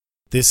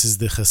This is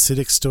the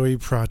Hasidic Story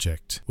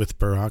Project with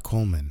Barak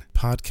Holman,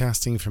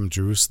 podcasting from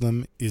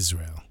Jerusalem,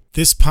 Israel.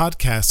 This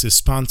podcast is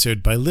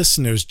sponsored by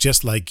listeners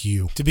just like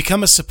you. To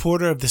become a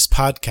supporter of this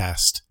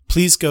podcast,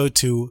 please go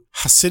to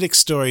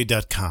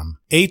HasidicStory.com,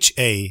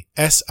 HASIDIC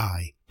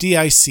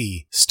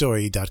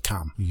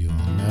story.com. You'll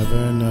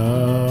never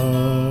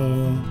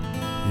know,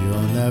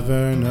 you'll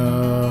never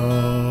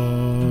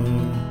know,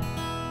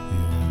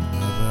 you'll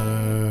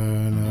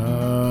never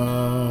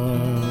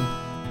know,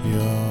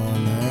 you'll never know.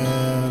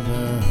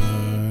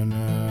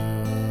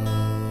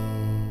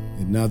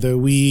 Another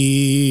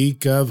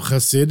week of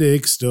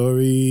Hasidic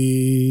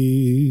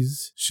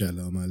stories.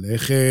 Shalom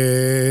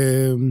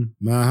Aleichem,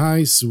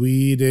 my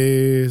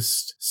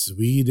sweetest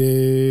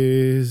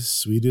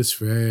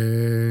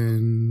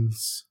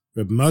friends.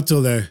 Reb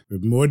Matole,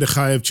 Reb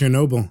Mordechai of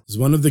Chernobyl, is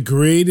one of the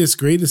greatest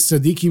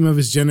tzaddikim of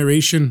his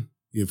generation.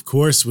 He, of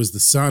course, was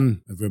the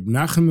son of Reb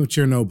Nachum of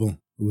Chernobyl,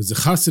 who was a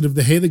chassid of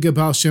the Heilige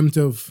Baal Shem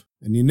Tov.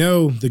 And you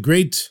know, the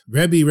great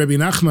Rebbe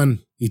Nachman,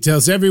 he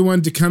tells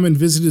everyone to come and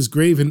visit his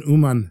grave in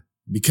Uman.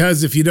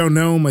 Because if you don't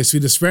know, my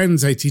sweetest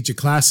friends, I teach a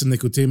class in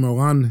Likutei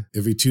Moharan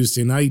every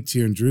Tuesday night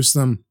here in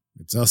Jerusalem.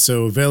 It's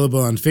also available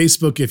on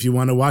Facebook. If you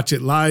want to watch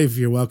it live,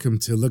 you're welcome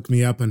to look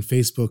me up on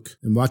Facebook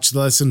and watch the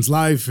lessons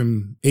live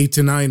from 8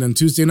 to 9 on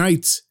Tuesday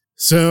nights.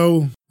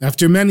 So,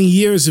 after many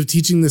years of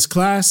teaching this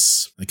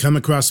class, I come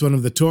across one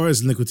of the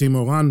Torahs in Likutei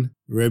Moharan.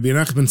 Rabbi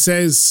Nachman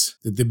says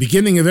that the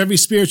beginning of every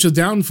spiritual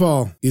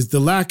downfall is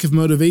the lack of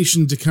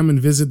motivation to come and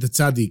visit the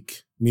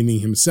tzaddik, meaning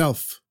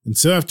himself. And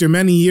so after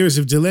many years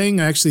of delaying,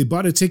 I actually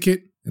bought a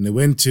ticket and I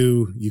went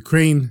to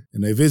Ukraine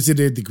and I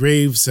visited the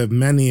graves of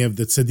many of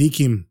the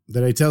tzaddikim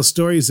that I tell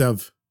stories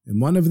of.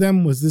 And one of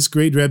them was this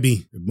great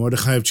Rebbe, Reb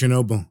Mordechai of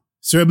Chernobyl.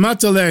 So Reb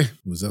Matole,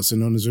 who was also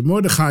known as Reb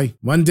Mordechai,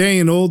 one day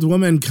an old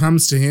woman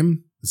comes to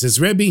him and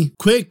says, Rebbe,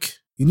 quick,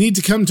 you need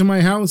to come to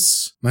my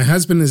house. My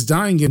husband is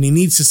dying and he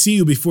needs to see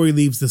you before he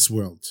leaves this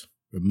world.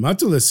 Reb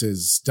Matole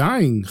says,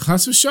 dying?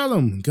 Chas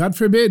v'shalom, God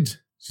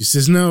forbid. She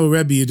says, no,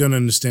 Rebbe, you don't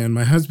understand.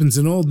 My husband's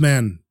an old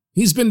man.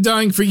 He's been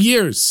dying for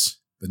years,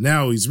 but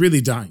now he's really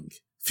dying.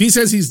 If he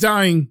says he's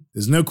dying,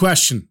 there's no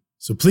question.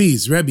 So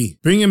please, Rebbe,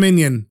 bring a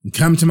minyan and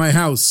come to my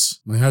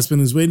house. My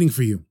husband is waiting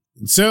for you.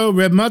 And so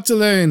Reb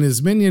Matole and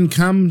his minyan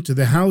come to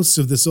the house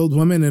of this old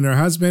woman and her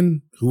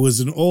husband, who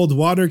was an old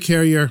water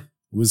carrier.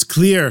 It was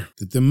clear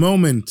that the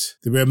moment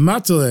that Reb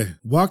Matole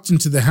walked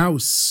into the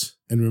house,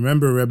 and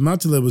remember, Reb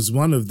Matole was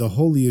one of the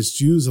holiest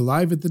Jews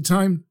alive at the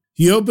time,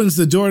 he opens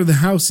the door of the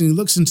house and he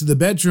looks into the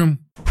bedroom.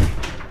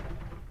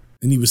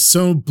 And he was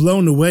so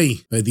blown away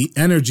by the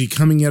energy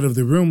coming out of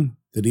the room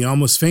that he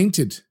almost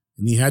fainted.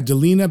 And he had to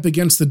lean up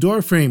against the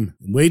doorframe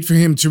and wait for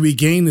him to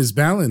regain his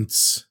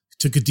balance. He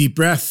took a deep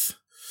breath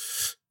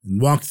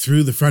and walked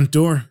through the front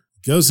door.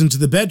 He goes into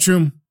the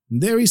bedroom,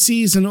 and there he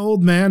sees an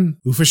old man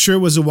who for sure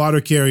was a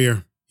water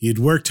carrier. He had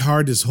worked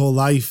hard his whole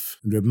life,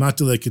 and Reb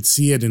Matole could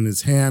see it in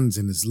his hands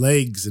and his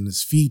legs and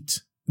his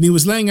feet. And he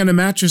was laying on a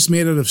mattress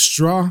made out of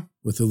straw,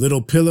 with a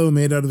little pillow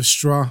made out of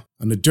straw,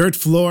 on a dirt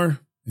floor,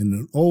 in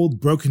an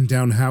old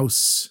broken-down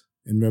house.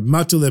 And Reb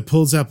Matole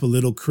pulls up a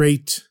little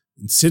crate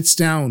and sits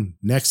down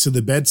next to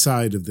the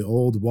bedside of the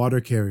old water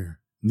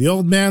carrier. And the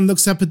old man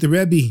looks up at the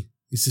Rebbe.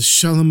 He says,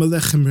 Shalom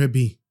Aleichem,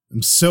 Rebbe.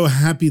 I'm so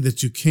happy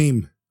that you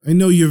came. I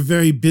know you're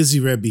very busy,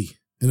 Rebbe,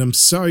 and I'm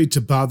sorry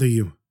to bother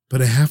you,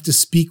 but I have to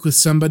speak with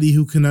somebody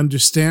who can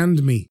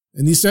understand me.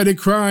 And he started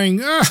crying.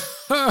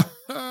 And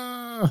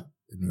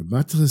Reb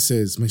Matole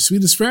says, my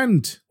sweetest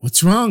friend,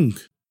 what's wrong?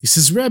 He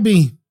says,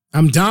 Rebbe,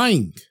 I'm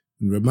dying.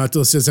 And Reb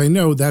Matole says, I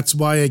know, that's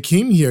why I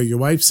came here. Your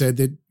wife said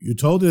that you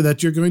told her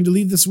that you're going to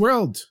leave this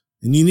world,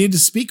 and you need to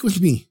speak with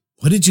me.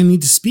 What did you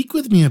need to speak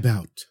with me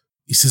about?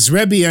 He says,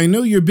 Rebbe, I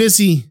know you're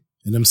busy,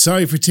 and I'm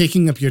sorry for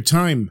taking up your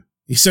time.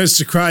 He starts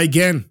to cry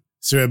again.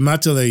 So Reb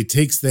Matole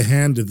takes the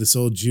hand of this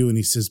old Jew, and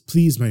he says,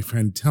 please, my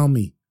friend, tell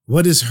me,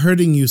 what is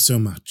hurting you so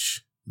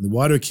much? And the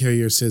water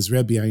carrier says,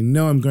 Rebbe, I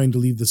know I'm going to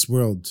leave this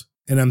world,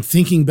 and I'm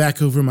thinking back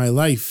over my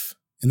life,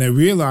 and I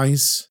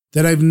realize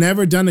that I've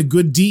never done a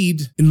good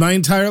deed in my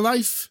entire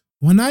life.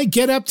 When I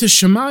get up to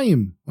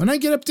Shemayim, when I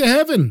get up to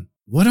heaven,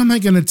 what am I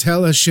going to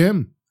tell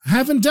Hashem? I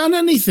haven't done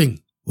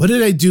anything. What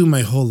did I do my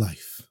whole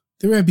life?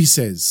 The Rebbe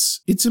says,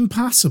 it's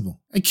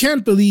impossible. I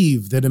can't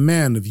believe that a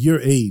man of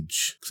your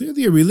age,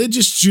 clearly a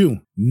religious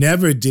Jew,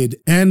 never did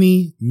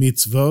any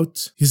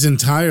mitzvot his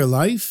entire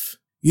life.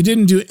 You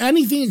didn't do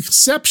anything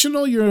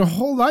exceptional your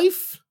whole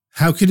life?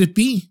 How could it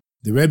be?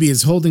 The Rebbe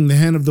is holding the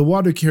hand of the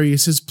water carrier. He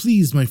says,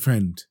 please, my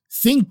friend,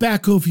 think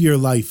back over your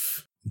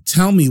life and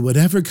tell me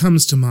whatever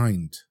comes to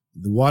mind.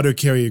 The water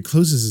carrier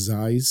closes his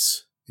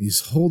eyes.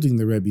 He's holding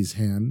the Rebbe's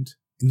hand.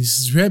 And he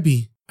says,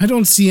 Rebbe, I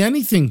don't see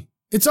anything.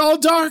 It's all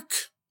dark.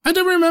 I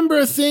don't remember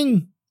a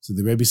thing. So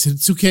the Rebbe said,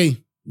 it's okay.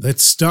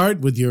 Let's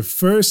start with your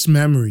first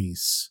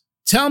memories.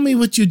 Tell me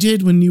what you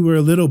did when you were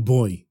a little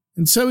boy.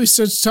 And so he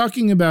starts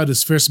talking about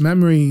his first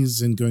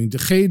memories and going to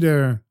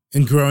Cheder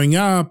and growing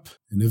up.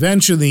 And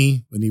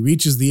eventually, when he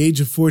reaches the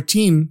age of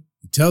 14,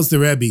 he tells the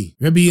Rebbe,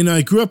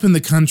 I grew up in the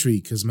country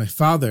because my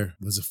father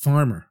was a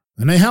farmer.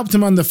 And I helped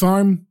him on the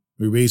farm.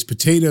 We raised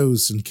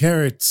potatoes and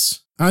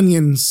carrots,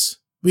 onions.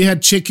 We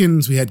had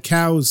chickens, we had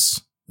cows,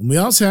 and we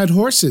also had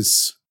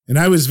horses. And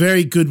I was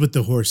very good with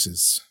the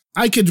horses.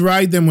 I could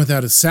ride them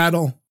without a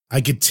saddle.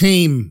 I could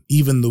tame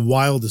even the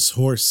wildest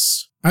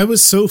horse. I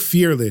was so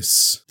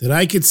fearless that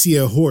I could see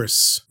a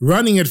horse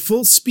running at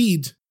full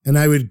speed, and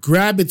I would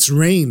grab its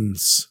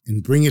reins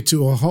and bring it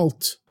to a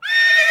halt.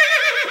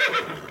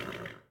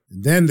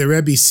 And then the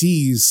Rebbe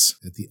sees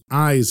that the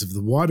eyes of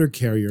the water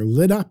carrier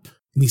lit up,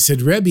 and he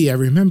said, "Rebbe, I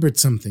remembered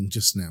something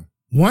just now.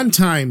 One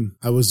time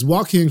I was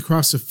walking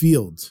across a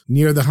field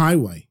near the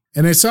highway,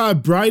 and I saw a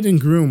bride and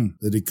groom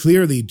that had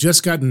clearly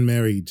just gotten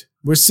married.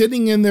 Were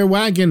sitting in their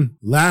wagon,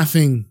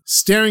 laughing,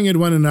 staring at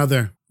one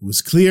another. It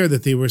was clear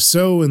that they were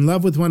so in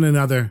love with one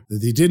another that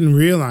they didn't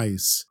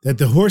realize that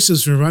the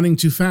horses were running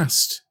too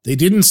fast. They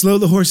didn't slow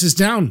the horses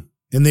down,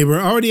 and they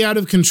were already out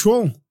of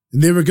control,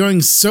 and they were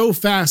going so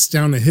fast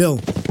down a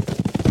hill.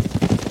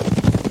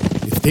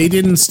 If they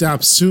didn't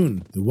stop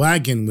soon, the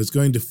wagon was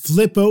going to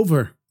flip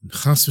over, and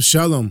chas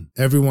v'shalom,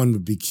 everyone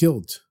would be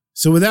killed.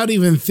 So without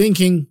even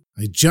thinking,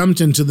 I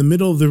jumped into the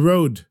middle of the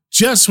road,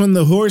 just when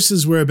the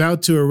horses were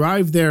about to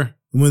arrive there.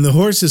 And when the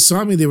horses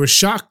saw me, they were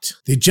shocked.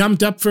 They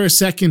jumped up for a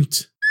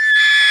second.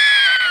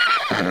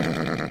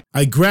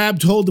 I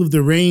grabbed hold of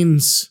the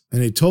reins,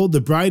 and I told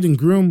the bride and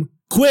groom,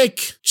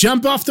 "Quick,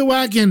 jump off the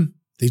wagon."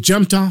 They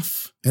jumped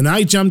off, and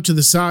I jumped to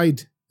the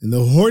side, and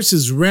the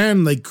horses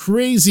ran like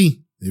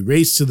crazy. They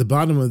raced to the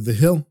bottom of the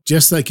hill,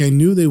 just like I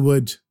knew they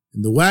would,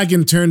 and the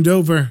wagon turned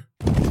over.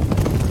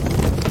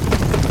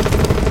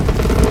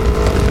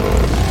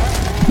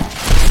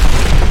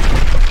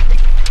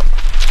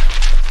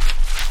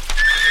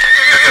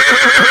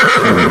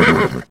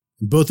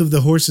 Both of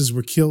the horses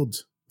were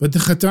killed, but the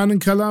Chatan and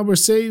Kala were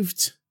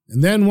saved.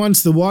 And then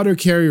once the water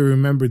carrier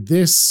remembered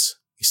this,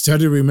 he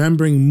started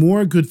remembering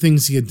more good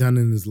things he had done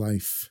in his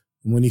life.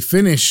 And when he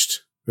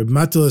finished, Reb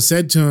Matala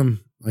said to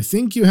him, "I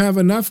think you have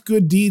enough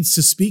good deeds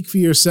to speak for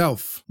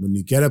yourself when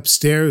you get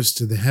upstairs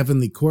to the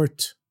heavenly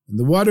court." And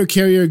the water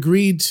carrier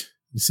agreed.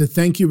 He said,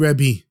 "Thank you,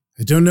 Rebbe.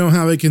 I don't know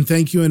how I can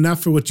thank you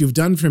enough for what you've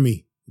done for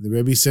me." The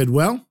Rebbe said,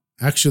 "Well,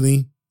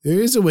 actually, there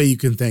is a way you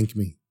can thank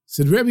me." He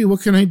said, "Rebbe,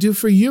 what can I do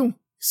for you?"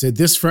 He said,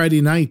 "This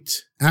Friday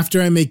night, after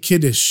I make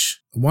Kiddush,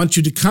 I want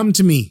you to come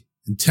to me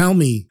and tell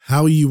me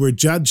how you were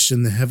judged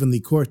in the heavenly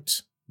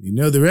court." You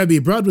know, the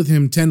Rebbe brought with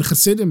him 10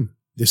 Chassidim.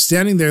 They're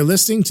standing there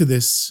listening to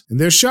this, and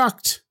they're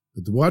shocked.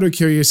 But the water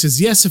carrier says,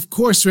 "Yes, of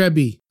course,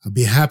 Rebbe. I'll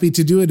be happy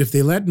to do it if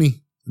they let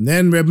me." And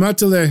then Reb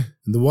Matale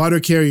and the water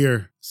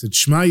carrier said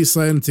Shema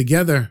Yisrael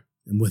together.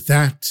 And with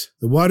that,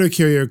 the water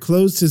carrier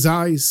closed his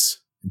eyes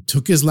and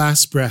took his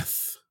last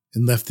breath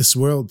and left this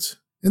world.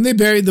 And they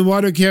buried the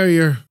water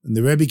carrier, and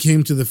the Rebbe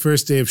came to the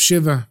first day of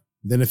Shiva.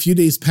 Then a few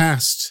days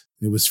passed,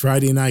 and it was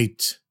Friday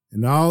night,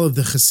 and all of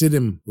the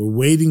Chassidim were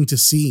waiting to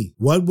see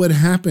what would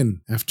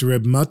happen after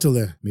Reb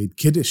Matale made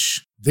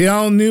Kiddush. They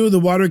all knew the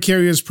water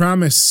carrier's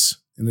promise,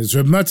 and as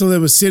Reb Matale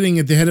was sitting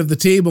at the head of the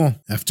table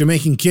after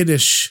making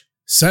Kiddush,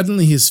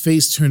 suddenly his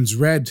face turns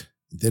red,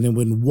 and then it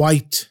went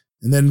white,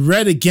 and then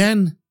red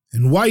again,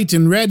 and white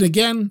and red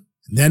again,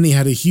 and then he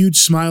had a huge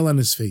smile on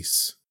his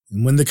face.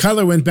 And when the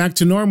color went back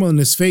to normal in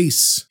his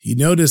face, he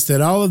noticed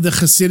that all of the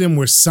Chassidim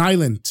were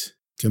silent,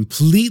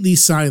 completely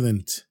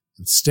silent,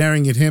 and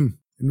staring at him.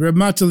 And Reb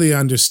Matale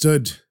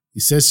understood. He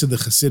says to the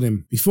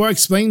Chassidim, "Before I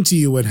explain to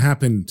you what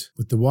happened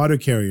with the water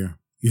carrier,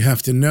 you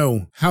have to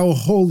know how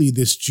holy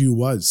this Jew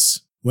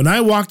was. When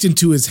I walked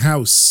into his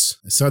house,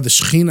 I saw the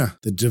Shekhinah,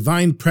 the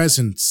divine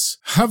presence,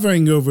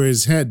 hovering over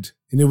his head.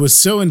 And it was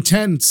so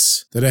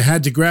intense that I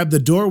had to grab the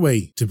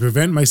doorway to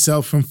prevent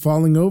myself from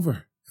falling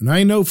over. And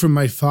I know from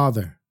my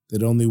father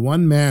that only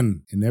one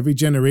man in every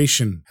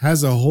generation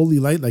has a holy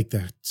light like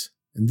that.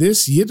 And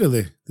this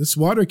Yidele, this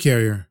water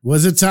carrier,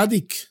 was a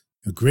tzaddik,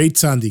 a great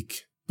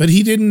tzaddik. But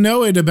he didn't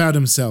know it about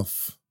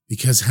himself,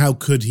 because how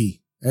could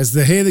he? As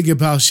the Heilige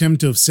Baal Shem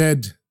Tov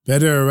said,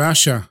 better a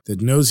Rasha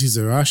that knows he's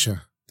a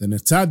Rasha than a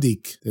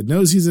tzaddik that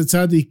knows he's a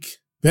tzaddik.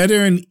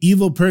 Better an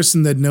evil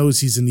person that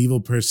knows he's an evil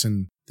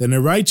person than a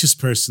righteous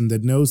person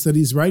that knows that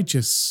he's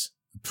righteous.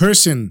 A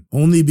person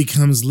only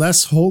becomes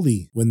less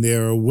holy when they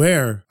are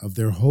aware of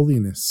their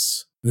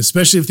holiness, and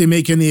especially if they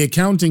make any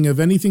accounting of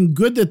anything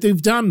good that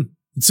they've done.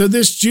 And so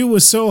this Jew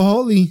was so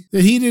holy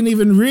that he didn't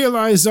even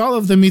realize all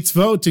of the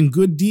mitzvot and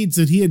good deeds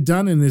that he had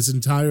done in his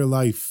entire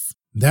life.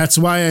 That's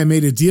why I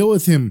made a deal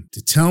with him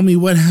to tell me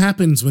what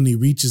happens when he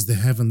reaches the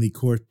heavenly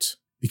court.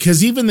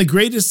 Because even the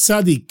greatest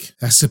tzaddik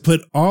has to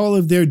put all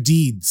of their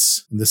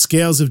deeds in the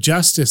scales of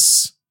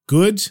justice,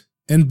 good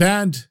and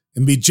bad,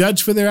 and be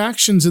judged for their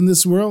actions in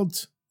this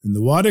world. And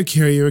the water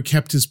carrier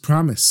kept his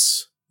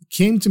promise. He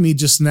came to me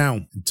just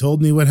now and told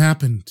me what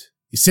happened.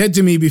 He said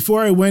to me,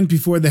 before I went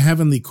before the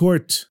heavenly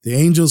court, the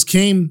angels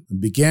came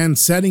and began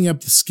setting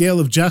up the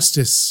scale of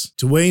justice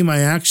to weigh my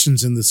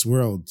actions in this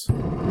world.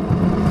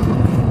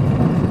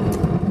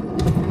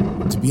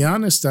 To be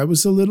honest, I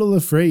was a little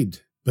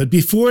afraid. But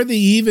before they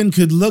even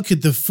could look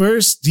at the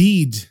first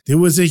deed, there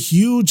was a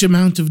huge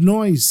amount of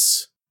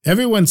noise.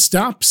 Everyone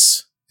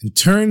stops and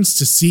turns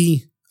to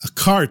see a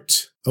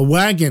cart, a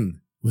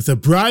wagon, with a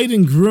bride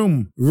and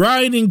groom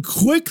riding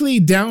quickly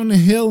down a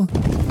hill.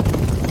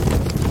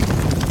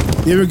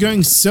 They were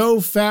going so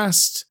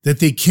fast that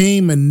they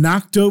came and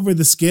knocked over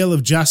the scale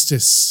of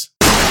justice.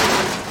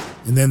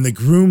 And then the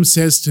groom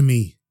says to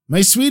me,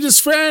 "My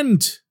sweetest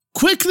friend,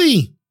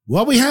 quickly,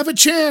 while we have a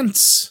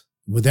chance."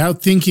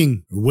 Without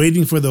thinking or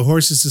waiting for the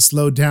horses to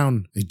slow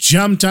down, I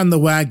jumped on the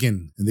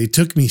wagon and they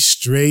took me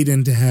straight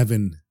into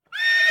heaven.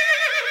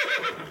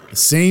 The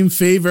same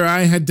favor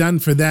I had done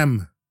for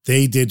them,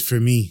 they did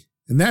for me.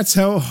 And that's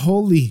how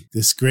holy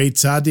this great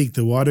tzaddik,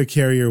 the water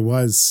carrier,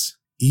 was.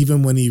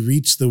 Even when he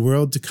reached the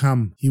world to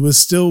come, he was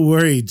still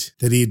worried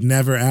that he had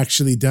never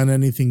actually done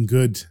anything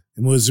good,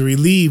 and was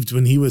relieved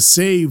when he was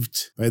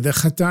saved by the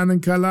Chatan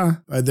and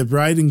Kala, by the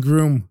bride and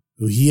groom,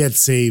 who he had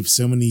saved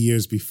so many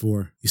years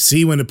before. You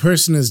see, when a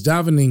person is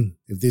davening,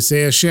 if they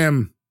say,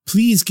 "Hashem,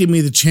 please give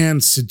me the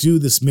chance to do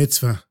this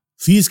mitzvah.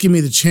 Please give me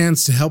the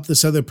chance to help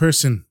this other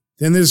person,"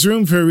 then there's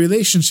room for a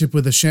relationship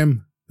with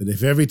Hashem. But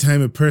if every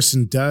time a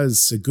person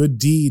does a good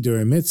deed or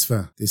a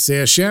mitzvah, they say,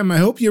 "Hashem, I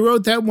hope you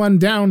wrote that one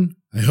down.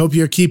 I hope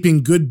you're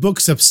keeping good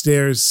books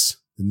upstairs,"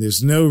 then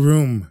there's no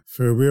room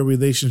for a real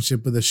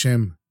relationship with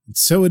Hashem. And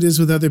so it is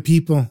with other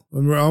people.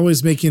 When we're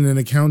always making an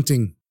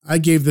accounting, I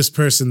gave this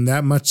person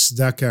that much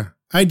tzedakah,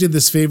 I did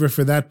this favor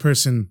for that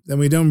person, then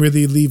we don't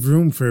really leave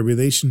room for a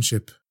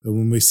relationship. But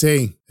when we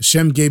say,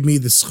 "Hashem gave me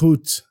the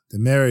zchut, the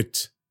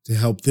merit, to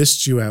help this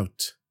Jew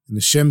out, and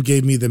Hashem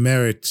gave me the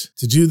merit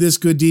to do this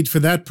good deed for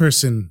that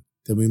person,"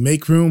 then we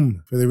make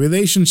room for the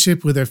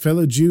relationship with our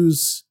fellow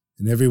Jews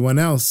and everyone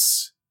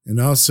else, and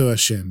also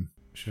Hashem.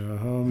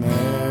 Shomer,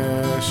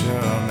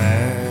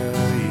 Shomer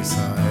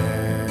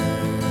Yisrael,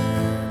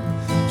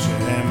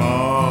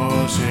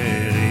 Shemo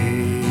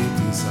Sherit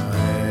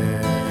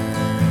Yisrael,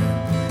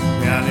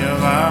 Yan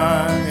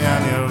Yovan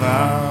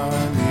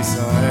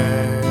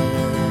Yisrael,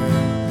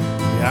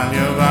 Yan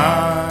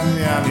Yovan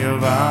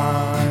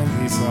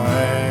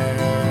Yisrael,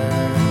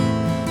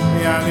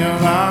 Yan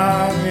Yovan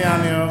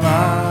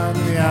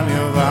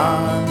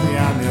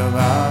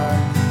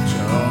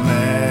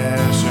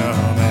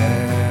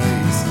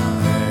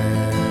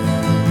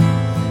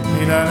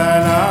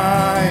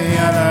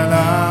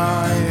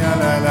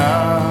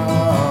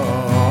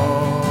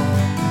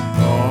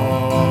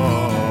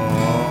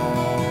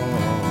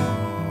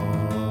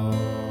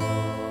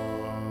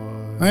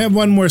I have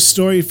one more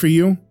story for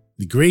you.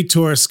 The great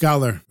Torah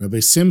scholar, Rabbi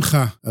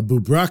Simcha Abu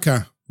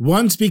Braka,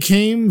 once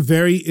became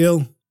very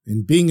ill.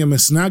 And being a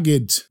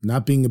misnagid,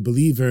 not being a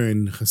believer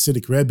in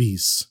Hasidic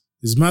Rebbes,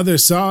 his mother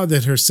saw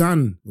that her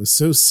son was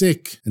so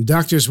sick and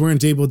doctors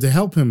weren't able to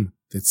help him,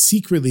 that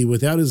secretly,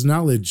 without his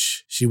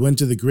knowledge, she went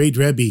to the great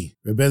Rebbe,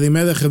 Rebbe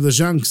Elimelech of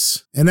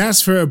Lezhansk, and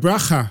asked for a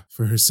bracha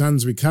for her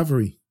son's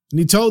recovery. And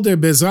he told her,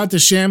 "Be'ezrat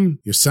Hashem,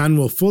 your son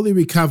will fully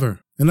recover,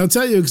 and I'll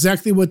tell you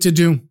exactly what to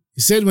do."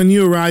 He said, "When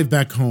you arrive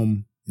back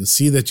home, you'll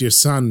see that your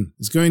son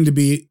is going to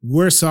be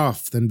worse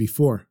off than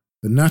before.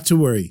 But not to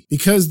worry,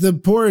 because the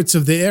poritz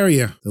of the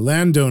area, the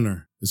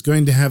landowner, is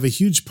going to have a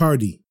huge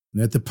party.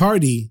 And at the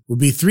party will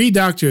be 3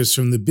 doctors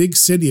from the big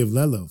city of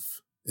Lelov.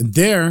 And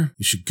there,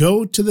 you should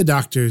go to the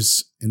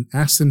doctors and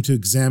ask them to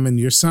examine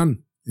your son.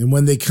 And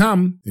when they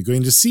come, they're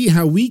going to see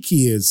how weak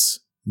he is.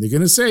 And they're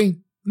going to say,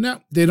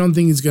 no, they don't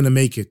think he's going to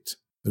make it.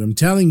 But I'm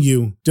telling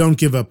you, don't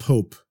give up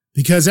hope.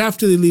 Because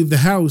after they leave the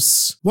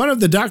house, one of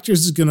the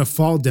doctors is going to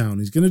fall down.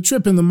 He's going to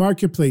trip in the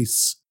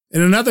marketplace.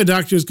 And another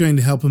doctor is going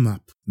to help him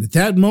up. And at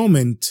that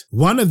moment,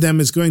 one of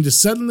them is going to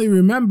suddenly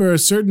remember a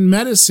certain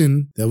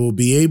medicine that will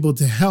be able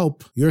to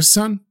help your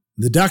son.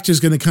 The doctor is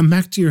going to come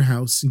back to your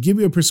house and give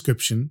you a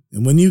prescription.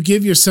 And when you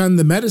give your son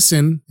the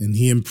medicine and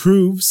he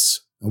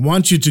improves, I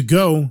want you to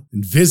go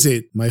and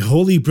visit my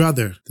holy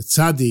brother, the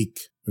tzaddik,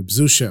 Reb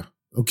Zusha.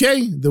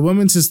 Okay, the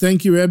woman says,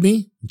 thank you,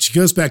 Rebbe. And she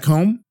goes back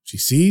home. She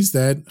sees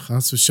that,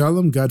 chas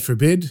v'shalom, God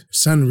forbid, her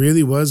son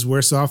really was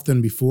worse off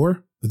than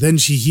before. But then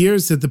she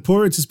hears that the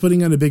poritz is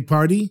putting on a big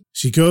party.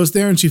 She goes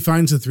there and she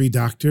finds the 3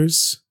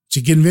 doctors.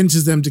 She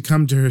convinces them to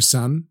come to her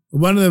son.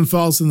 One of them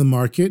falls in the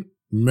market,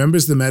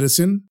 remembers the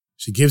medicine.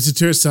 She gives it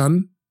to her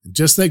son. And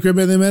just like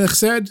Rebbe Elimelech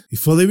said, he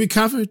fully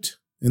recovered.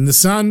 And the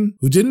son,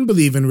 who didn't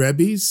believe in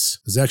Rebbes,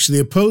 was actually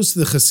opposed to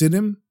the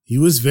Hasidim. He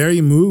was very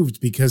moved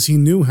because he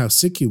knew how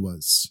sick he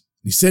was.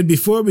 He said,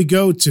 before we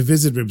go to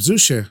visit Reb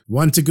Zusha, I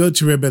want to go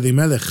to Rebbe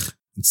Elimelech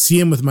and see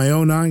him with my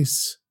own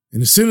eyes.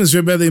 And as soon as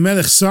Rebbe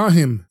Elimelech saw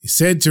him, he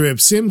said to Reb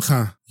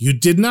Simcha, you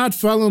did not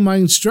follow my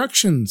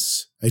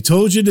instructions. I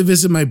told you to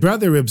visit my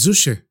brother, Reb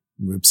Zusha.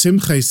 Reb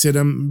Simcha, he said,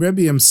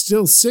 Rebbe, I'm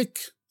still sick.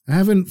 I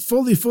haven't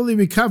fully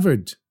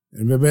recovered.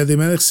 And Rebbe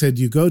Elimelech said,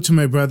 you go to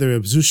my brother,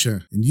 Reb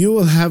Zusha, and you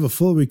will have a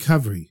full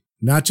recovery,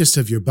 not just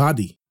of your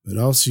body, but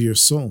also your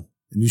soul.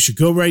 And you should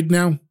go right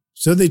now.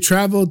 So they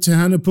traveled to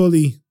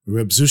Hanapoli, where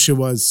Reb Zusha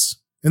was.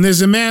 And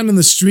there's a man in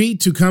the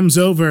street who comes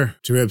over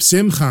to Reb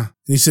Simcha,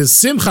 and he says,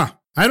 Simcha,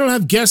 I don't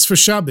have guests for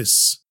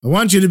Shabbos. I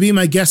want you to be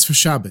my guest for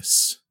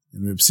Shabbos.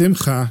 And Reb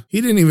Simcha, he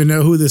didn't even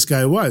know who this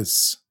guy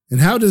was. And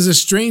how does a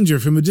stranger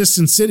from a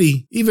distant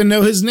city even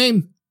know his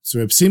name? So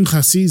Reb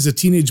Simcha sees a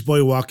teenage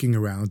boy walking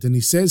around, and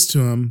he says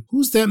to him,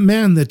 who's that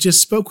man that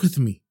just spoke with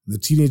me? The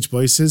teenage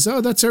boy says,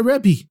 "Oh, that's our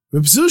Rebbe,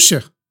 Reb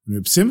Zusha." And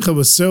Reb Simcha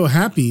was so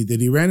happy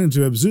that he ran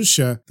into Reb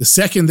Zusha the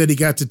second that he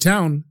got to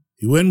town.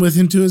 He went with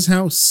him to his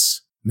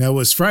house. Now it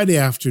was Friday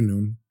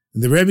afternoon,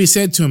 and the Rebbe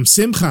said to him,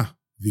 "Simcha, have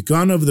you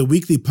gone over the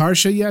weekly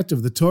parsha yet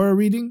of the Torah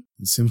reading?"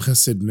 And Simcha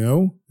said,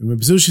 "No." And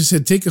Reb Zusha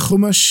said, "Take a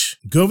chumash,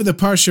 go over the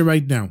parsha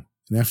right now."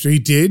 And after he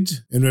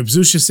did, and Reb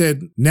Zusha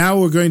said, "Now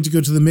we're going to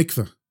go to the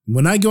mikveh.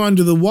 When I go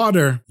under the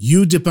water,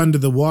 you dip under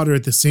the water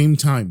at the same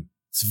time.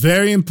 It's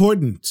very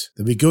important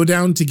that we go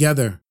down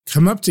together,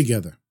 come up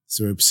together."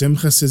 So Reb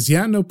Simcha says,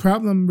 "Yeah, no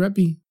problem,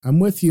 Rebbe, I'm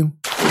with you."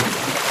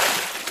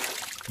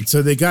 And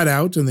so they got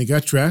out and they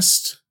got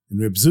dressed. And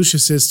Reb Zusha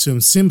says to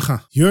him,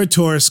 "Simcha, you're a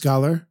Torah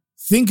scholar.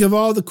 Think of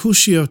all the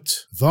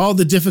kushiot, of all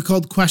the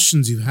difficult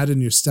questions you've had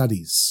in your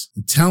studies,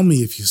 and tell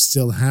me if you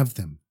still have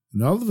them."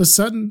 And all of a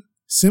sudden,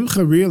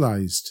 Simcha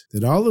realized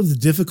that all of the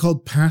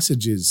difficult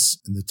passages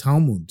in the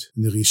Talmud,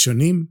 in the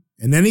Rishonim,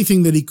 and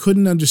anything that he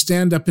couldn't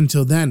understand up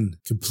until then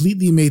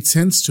completely made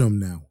sense to him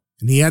now.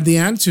 And he had the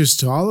answers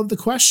to all of the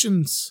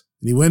questions.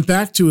 And he went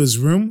back to his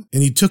room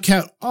and he took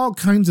out all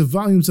kinds of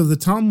volumes of the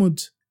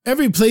Talmud,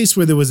 every place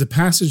where there was a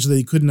passage that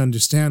he couldn't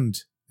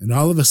understand. And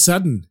all of a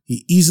sudden,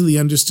 he easily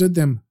understood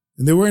them.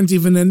 And there weren't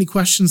even any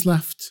questions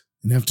left.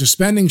 And after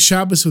spending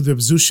Shabbos with Reb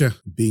Zusha,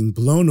 being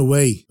blown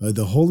away by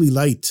the holy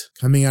light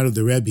coming out of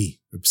the Rebbe,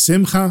 Reb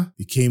Simcha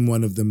became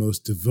one of the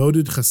most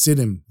devoted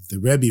Hasidim of the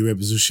Rebbe, Reb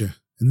Zusha.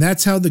 And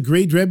that's how the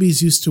great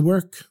Rebbes used to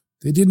work.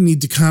 They didn't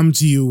need to come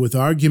to you with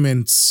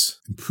arguments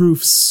and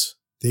proofs.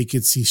 They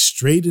could see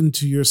straight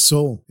into your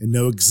soul and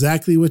know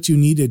exactly what you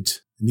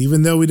needed. And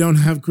even though we don't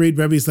have great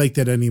Rebbes like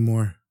that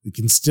anymore, we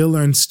can still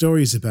learn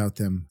stories about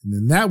them. And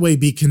in that way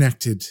be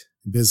connected.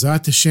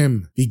 B'ezrat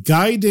Hashem, be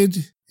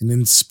guided and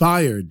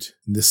inspired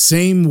in the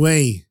same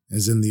way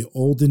as in the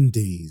olden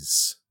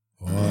days.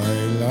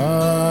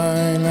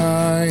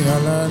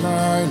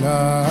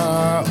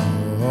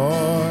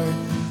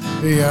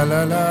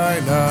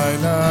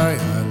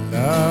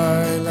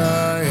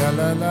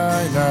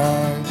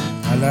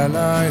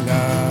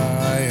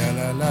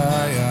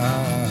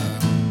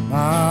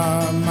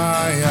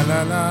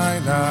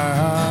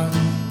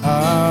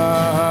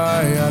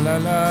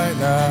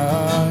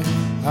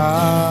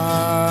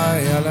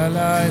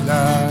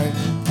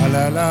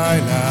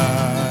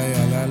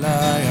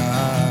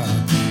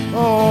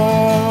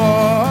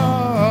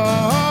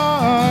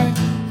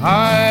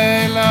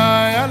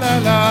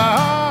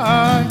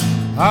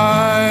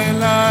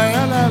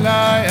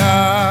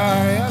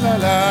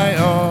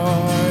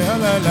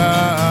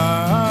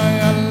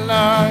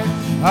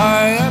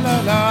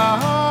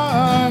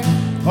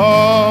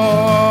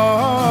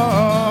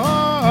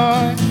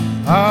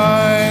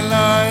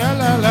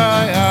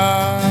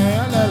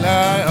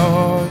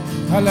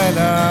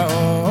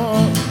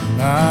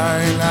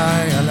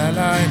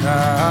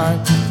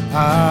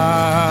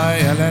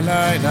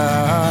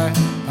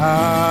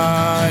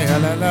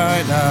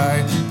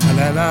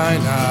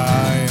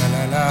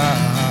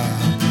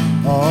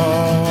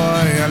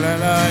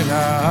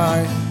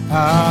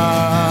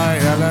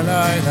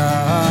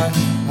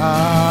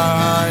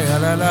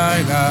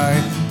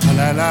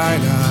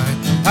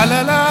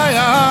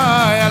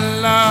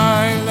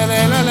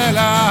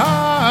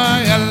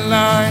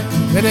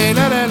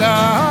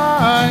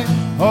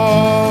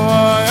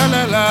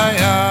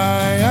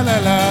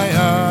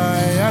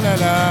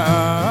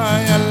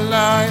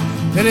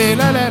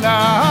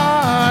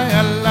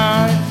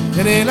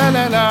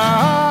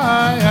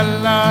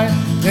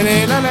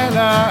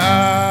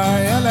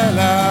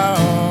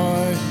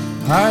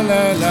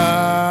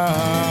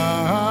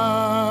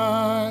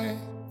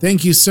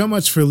 Thank you so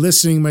much for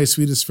listening, my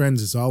sweetest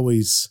friends, as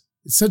always.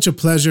 It's such a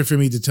pleasure for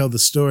me to tell the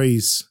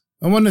stories.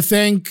 I want to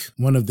thank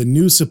one of the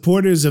new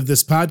supporters of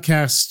this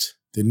podcast,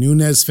 the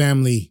Nunez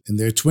family and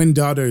their twin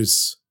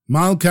daughters,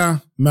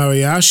 Malka,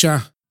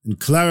 Mariasha, and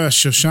Clara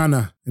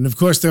Shoshana, and of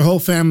course their whole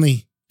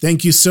family.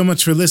 Thank you so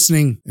much for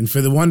listening and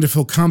for the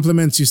wonderful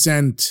compliments you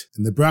sent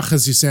and the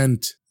brachas you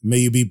sent. May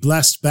you be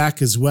blessed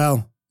back as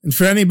well. And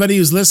for anybody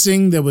who's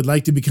listening that would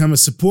like to become a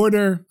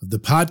supporter of the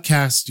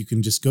podcast, you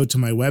can just go to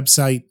my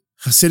website,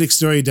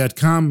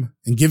 HasidicStory.com,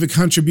 and give a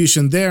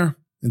contribution there.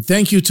 And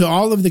thank you to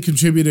all of the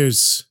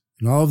contributors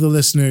and all of the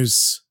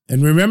listeners.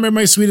 And remember,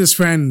 my sweetest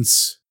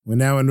friends, we're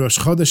now in Rosh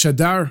Chodesh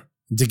Adar.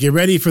 And to get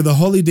ready for the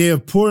holy day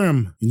of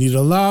Purim, you need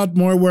a lot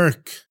more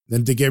work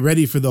than to get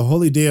ready for the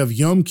holy day of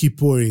Yom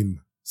Kippurim.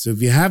 So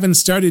if you haven't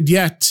started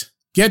yet,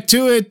 get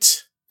to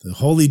it. The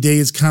holy day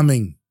is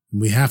coming,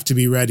 and we have to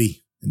be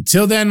ready.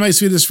 Until then, my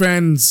sweetest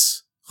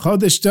friends,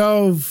 Chodesh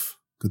Tov,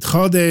 Good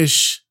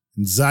Chodesh,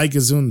 and Sei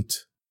Gesund.